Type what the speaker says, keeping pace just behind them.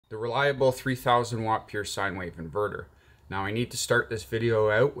the reliable 3000 watt pure sine wave inverter. Now I need to start this video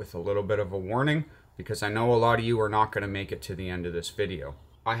out with a little bit of a warning because I know a lot of you are not going to make it to the end of this video.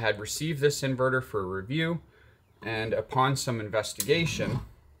 I had received this inverter for a review, and upon some investigation,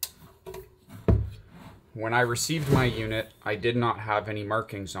 when I received my unit, I did not have any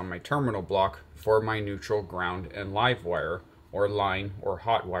markings on my terminal block for my neutral, ground, and live wire, or line or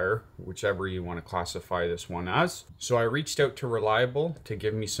hot wire, whichever you want to classify this one as. So I reached out to Reliable to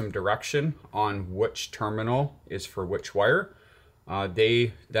give me some direction on which terminal is for which wire.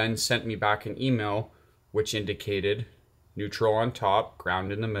 They then sent me back an email which indicated neutral on top,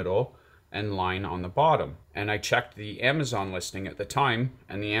 ground in the middle, and line on the bottom. And I checked the Amazon listing at the time,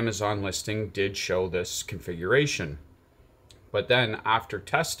 and the Amazon listing did show this configuration. But then after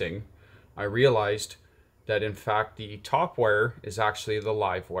testing, I realized that in fact the top wire is actually the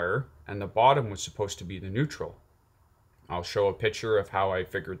live wire and the bottom was supposed to be the neutral. I'll show a picture of how I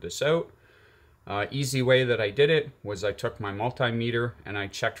figured this out. Easy way that I did it was I took my multimeter and I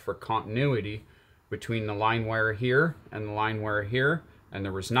checked for continuity between the line wire here and the line wire here, and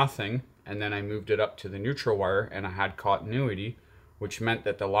there was nothing. And then I moved it up to the neutral wire and I had continuity, which meant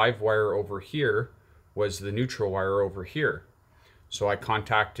that the live wire over here was the neutral wire over here. So I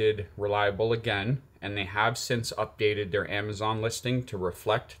contacted Reliable again, and they have since updated their Amazon listing to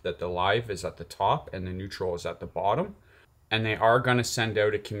reflect that the live is at the top and the neutral is at the bottom. And they are going to send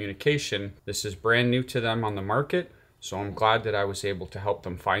out a communication. This is brand new to them on the market, so I'm glad that I was able to help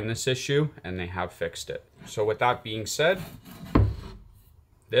them find this issue, and they have fixed it. So with that being said,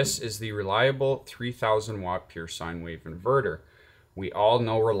 this is the Reliable 3000 watt pure sine wave inverter. We all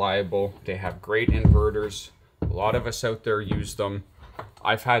know Reliable. They have great inverters. A lot of us out there use them.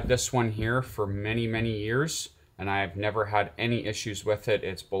 I've had this one here for many years, and I have never had any issues with it.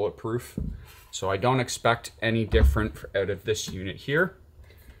 It's bulletproof, so I don't expect any different out of this unit here.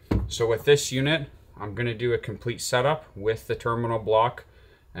 So with this unit, I'm going to do a complete setup with the terminal block,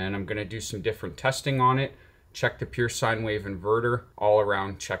 and I'm going to do some different testing on it, check the pure sine wave inverter, all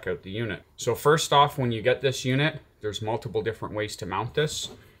around check out the unit. So first off, when you get this unit, there's multiple different ways to mount this.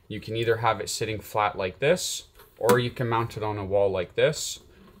 You can either have it sitting flat like this, or you can mount it on a wall like this.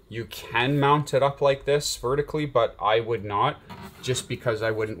 You can mount it up like this vertically, but I would not, just because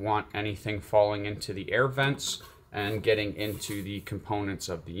I wouldn't want anything falling into the air vents and getting into the components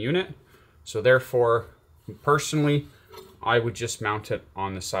of the unit. So therefore, personally, I would just mount it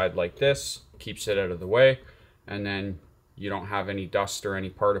on the side like this, keeps it out of the way, and then you don't have any dust or any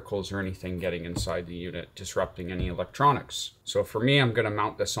particles or anything getting inside the unit, disrupting any electronics. So for me, I'm going to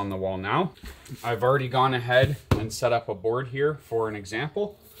mount this on the wall now. I've already gone ahead and set up a board here for an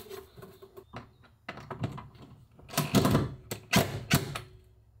example.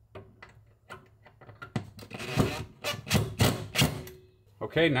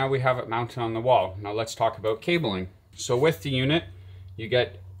 Okay, now we have it mounted on the wall. Now let's talk about cabling. So with the unit, you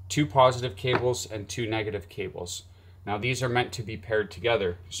get 2 positive cables and 2 negative cables. Now these are meant to be paired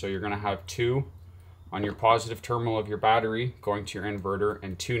together. So you're going to have 2 on your positive terminal of your battery going to your inverter,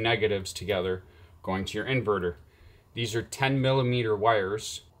 and 2 negatives together going to your inverter. These are 10mm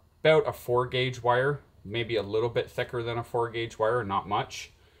wires, about a 4-gauge wire, maybe a little bit thicker than a 4-gauge wire, not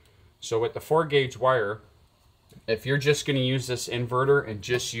much. So with the 4-gauge wire, if you're just going to use this inverter and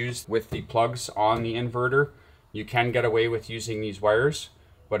just use with the plugs on the inverter, you can get away with using these wires.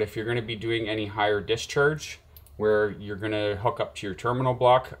 But if you're going to be doing any higher discharge, where you're going to hook up to your terminal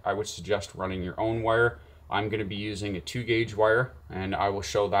block, I would suggest running your own wire. I'm going to be using a 2-gauge wire, and I will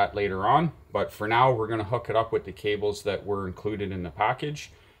show that later on. But for now, we're going to hook it up with the cables that were included in the package,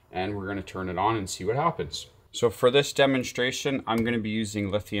 and we're going to turn it on and see what happens. So for this demonstration, I'm going to be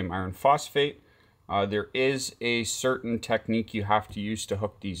using lithium iron phosphate. There is a certain technique you have to use to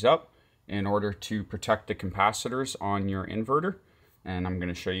hook these up in order to protect the capacitors on your inverter, and I'm going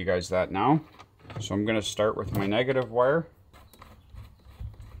to show you guys that now. So I'm going to start with my negative wire.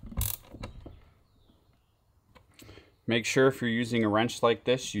 Make sure if you're using a wrench like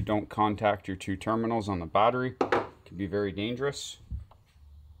this, you don't contact your 2 terminals on the battery. It can be very dangerous.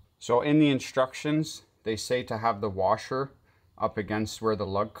 So in the instructions, they say to have the washer up against where the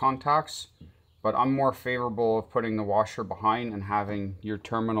lug contacts, but I'm more favorable of putting the washer behind and having your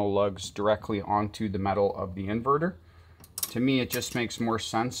terminal lugs directly onto the metal of the inverter. To me, it just makes more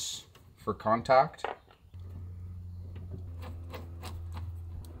sense for contact.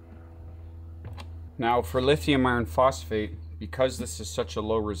 Now for lithium iron phosphate, because this is such a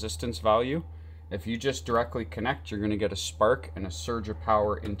low resistance value, if you just directly connect, you're going to get a spark and a surge of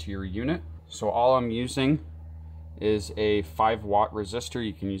power into your unit. So all I'm using is a 5-watt resistor.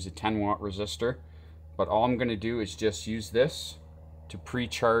 You can use a 10-watt resistor, but all I'm going to do is just use this to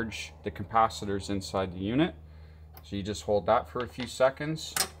pre-charge the capacitors inside the unit. So you just hold that for a few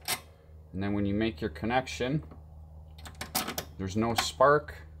seconds, and then when you make your connection, there's no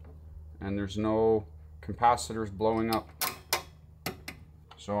spark and there's no capacitors blowing up.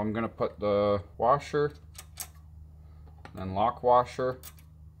 So I'm going to put the washer, then lock washer,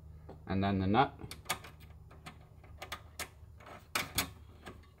 and then the nut.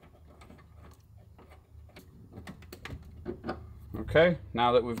 Okay,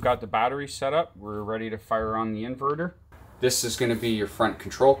 now that we've got the battery set up, we're ready to fire on the inverter. This is going to be your front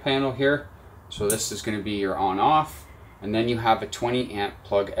control panel here. So this is going to be your on off, and then you have a 20 amp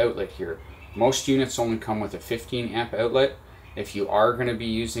plug outlet here. Most units only come with a 15 amp outlet. If you are going to be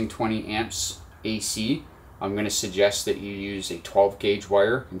using 20 amps AC, I'm going to suggest that you use a 12 gauge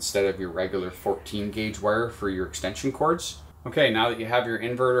wire instead of your regular 14 gauge wire for your extension cords. Okay, now that you have your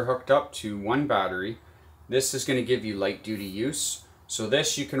inverter hooked up to one battery, this is going to give you light duty use. So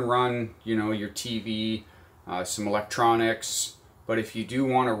this you can run, you know, your TV, some electronics, but if you do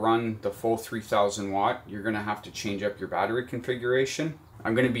want to run the full 3000 watt, you're going to have to change up your battery configuration.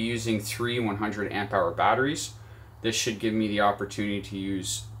 I'm going to be using 3 100 amp hour batteries. This should give me the opportunity to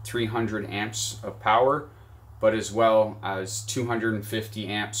use 300 amps of power, but as well as 250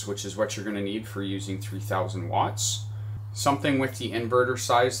 amps, which is what you're going to need for using 3000 watts. Something with the inverter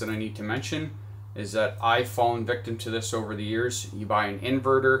size that I need to mention is that I've fallen victim to this over the years. You buy an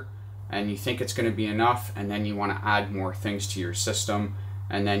inverter and you think it's going to be enough, and then you want to add more things to your system,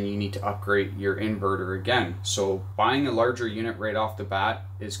 and then you need to upgrade your inverter again. So buying a larger unit right off the bat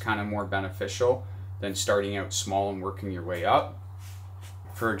is kind of more beneficial than starting out small and working your way up.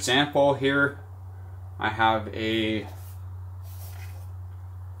 For example, here I have a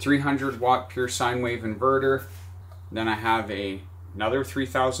 300 watt pure sine wave inverter. Then I have another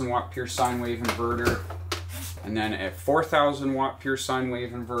 3000 watt pure sine wave inverter, and then a 4000 watt pure sine wave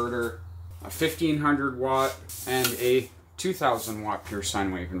inverter, a 1500 watt, and a 2000 watt pure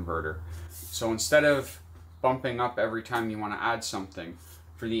sine wave inverter. So instead of bumping up every time you want to add something,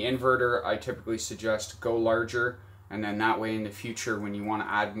 for the inverter I typically suggest go larger, and then that way in the future when you want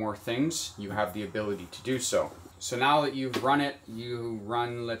to add more things, you have the ability to do so. So now that you've run it, you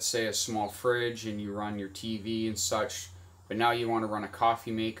run, let's say, a small fridge and you run your TV and such, but now you want to run a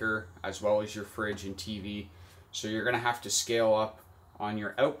coffee maker as well as your fridge and TV. So you're going to have to scale up on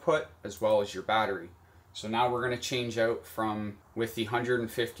your output as well as your battery. So now we're going to change out from, with the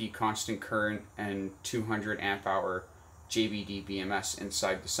 150 constant current and 200 amp hour JBD BMS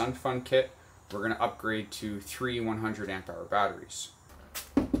inside the SunFun kit, we're going to upgrade to 3 100 amp hour batteries.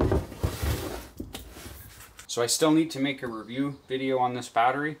 So I still need to make a review video on this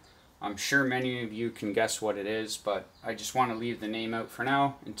battery. I'm sure many of you can guess what it is, but I just want to leave the name out for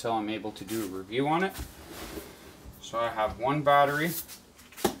now until I'm able to do a review on it. So I have one battery,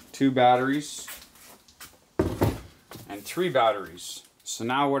 2 batteries, and 3 batteries. So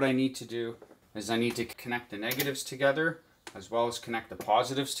now what I need to do is I need to connect the negatives together as well as connect the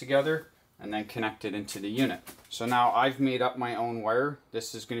positives together, and then connect it into the unit. So now I've made up my own wire.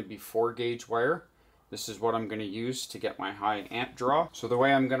 This is going to be 4 gauge wire. This is what I'm going to use to get my high amp draw. So the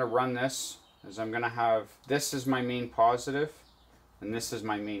way I'm going to run this is I'm going to have, this is my main positive and this is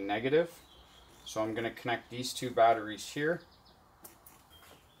my main negative. So I'm going to connect these 2 batteries here.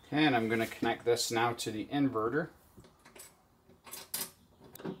 And I'm going to connect this now to the inverter.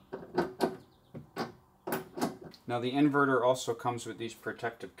 Now the inverter also comes with these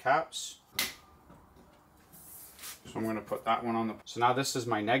protective caps. So I'm going to put that one on the, so now this is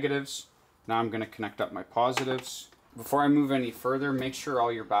my negatives. Now I'm going to connect up my positives. Before I move any further, make sure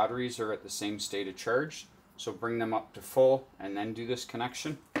all your batteries are at the same state of charge. So bring them up to full and then do this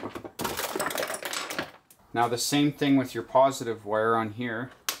connection. Now the same thing with your positive wire on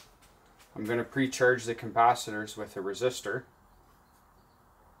here. I'm going to pre-charge the capacitors with a resistor.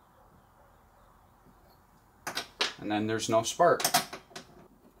 And then there's no spark.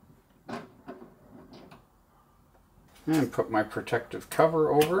 And put my protective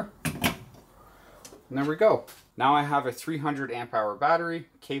cover over. And there we go. Now I have a 300 amp hour battery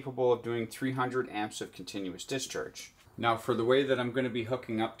capable of doing 300 amps of continuous discharge. Now for the way that I'm going to be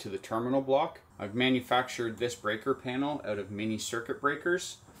hooking up to the terminal block, I've manufactured this breaker panel out of mini circuit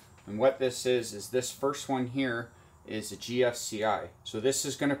breakers. And what this is this first one here is a GFCI. So this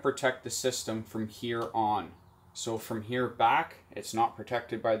is going to protect the system from here on. So from here back, it's not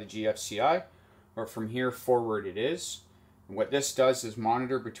protected by the GFCI, or from here forward it is. And what this does is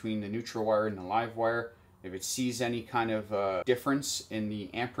monitor between the neutral wire and the live wire. If it sees any kind of difference in the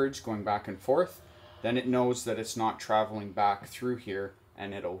amperage going back and forth, then it knows that it's not traveling back through here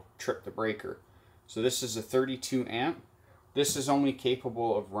and it'll trip the breaker. So this is a 32 amp This is only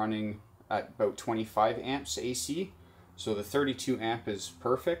capable of running at about 25 amps AC, so the 32 amp is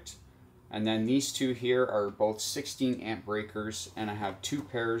perfect. And then these two here are both 16 amp breakers, and I have two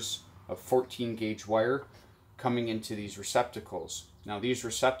pairs of 14 gauge wire coming into these receptacles. Now these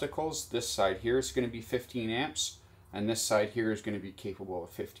receptacles, this side here is going to be 15 amps, and this side here is going to be capable of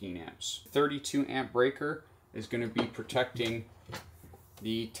 15 amps. 32 amp breaker is going to be protecting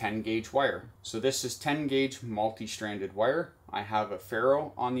the 10 gauge wire. So this is 10 gauge multi-stranded wire. I have a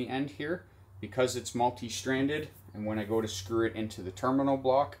ferrule on the end here because it's multi-stranded, and when I go to screw it into the terminal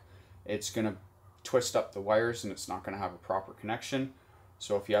block, it's going to twist up the wires and it's not going to have a proper connection.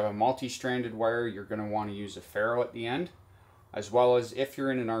 So if you have a multi-stranded wire, you're going to want to use a ferrule at the end, as well as if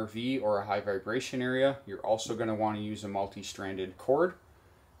you're in an RV or a high vibration area, you're also going to want to use a multi-stranded cord.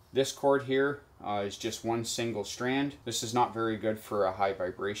 This cord here is just one single strand. This is not very good for a high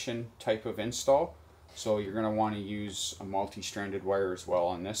vibration type of install, so you're going to want to use a multi-stranded wire as well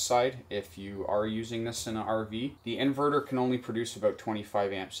on this side if you are using this in an RV. The inverter can only produce about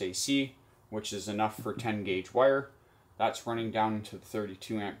 25 amps AC, which is enough for 10 gauge wire. That's running down into the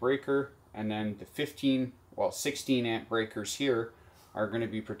 32 amp breaker, and then the 16 amp breakers here are going to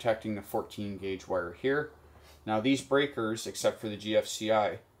be protecting the 14 gauge wire here. Now these breakers, except for the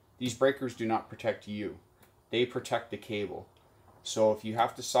GFCI, these breakers do not protect you. They protect the cable. So if you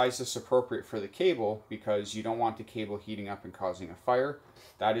have to size this appropriate for the cable because you don't want the cable heating up and causing a fire,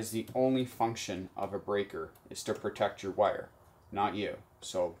 that is the only function of a breaker, is to protect your wire, not you.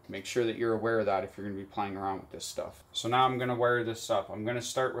 So make sure that you're aware of that if you're going to be playing around with this stuff. So now I'm going to wire this up. I'm going to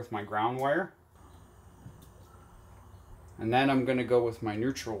start with my ground wire, and then I'm going to go with my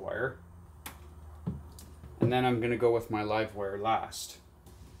neutral wire, and then I'm going to go with my live wire last.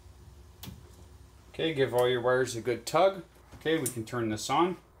 Okay, give all your wires a good tug. Okay, we can turn this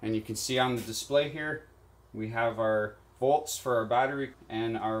on, and you can see on the display here we have our volts for our battery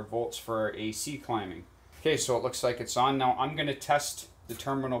and our volts for our AC climbing. Okay, so it looks like it's on. Now I'm going to test the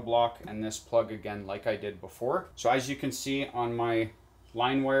terminal block and this plug again like I did before. So as you can see on my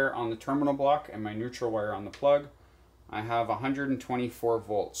line wire on the terminal block and my neutral wire on the plug, I have 124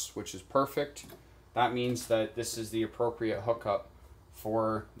 volts, which is perfect. That means that this is the appropriate hookup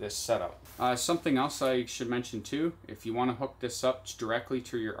for this setup. Something else I should mention too, if you want to hook this up directly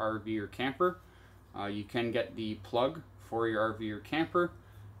to your RV or camper, you can get the plug for your RV or camper,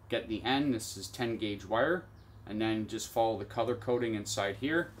 get the end, this is 10 gauge wire, and then just follow the color coding inside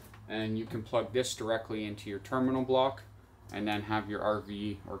here, and you can plug this directly into your terminal block and then have your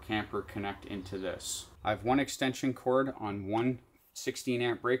RV or camper connect into this. I have one extension cord on one 16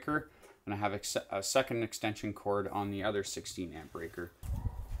 amp breaker, and I have a second extension cord on the other 16 amp breaker.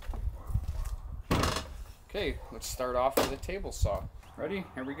 Okay, let's start off with a table saw. Ready?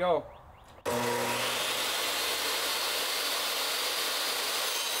 Here we go.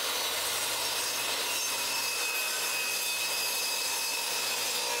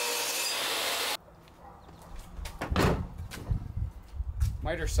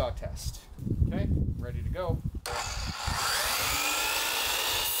 Miter saw test. Okay, ready to go.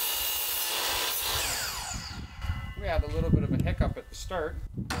 We had a little bit of a hiccup at the start.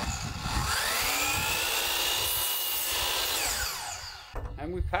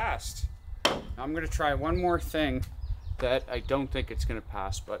 And we passed. Now I'm going to try one more thing that I don't think it's going to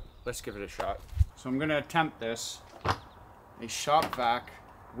pass, but let's give it a shot. So I'm going to attempt this, a shop vac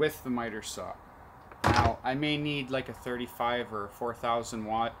with the miter saw. Now I may need like a 35 or 4,000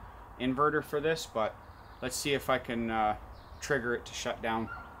 watt inverter for this, but let's see if I can trigger it to shut down.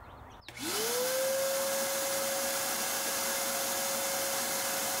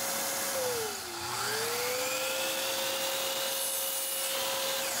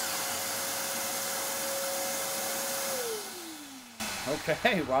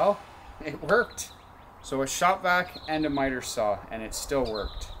 Okay, well, it worked. So a shop vac and a miter saw, and it still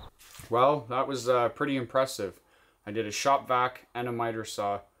worked. Well, that was pretty impressive. I did a shop vac and a miter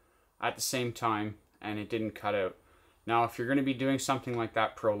saw at the same time, and it didn't cut out. Now, if you're going to be doing something like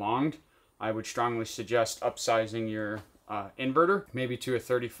that prolonged, I would strongly suggest upsizing your inverter, maybe to a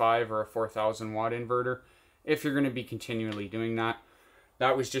 35 or a 4,000 watt inverter, if you're going to be continually doing that.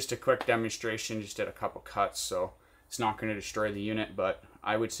 That was just a quick demonstration, just did a couple cuts, so it's not going to destroy the unit, but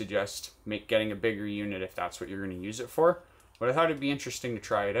I would suggest getting a bigger unit if that's what you're going to use it for. But I thought it'd be interesting to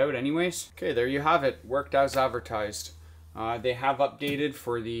try it out anyways. Okay, there you have it. Worked as advertised. They have updated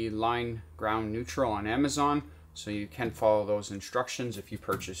for the line ground neutral on Amazon, so you can follow those instructions if you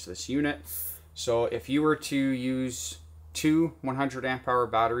purchase this unit. So if you were to use two 100 amp hour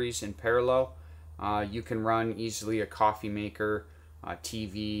batteries in parallel, you can run easily a coffee maker, a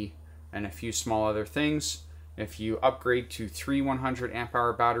TV, and a few small other things. If you upgrade to 3 100 amp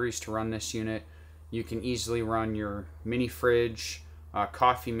hour batteries to run this unit, you can easily run your mini fridge,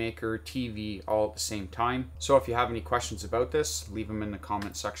 coffee maker, TV all at the same time. So if you have any questions about this, leave them in the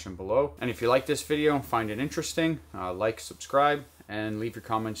comment section below. And if you like this video and find it interesting, like, subscribe, and leave your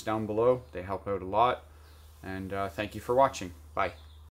comments down below. They help out a lot. And thank you for watching. Bye.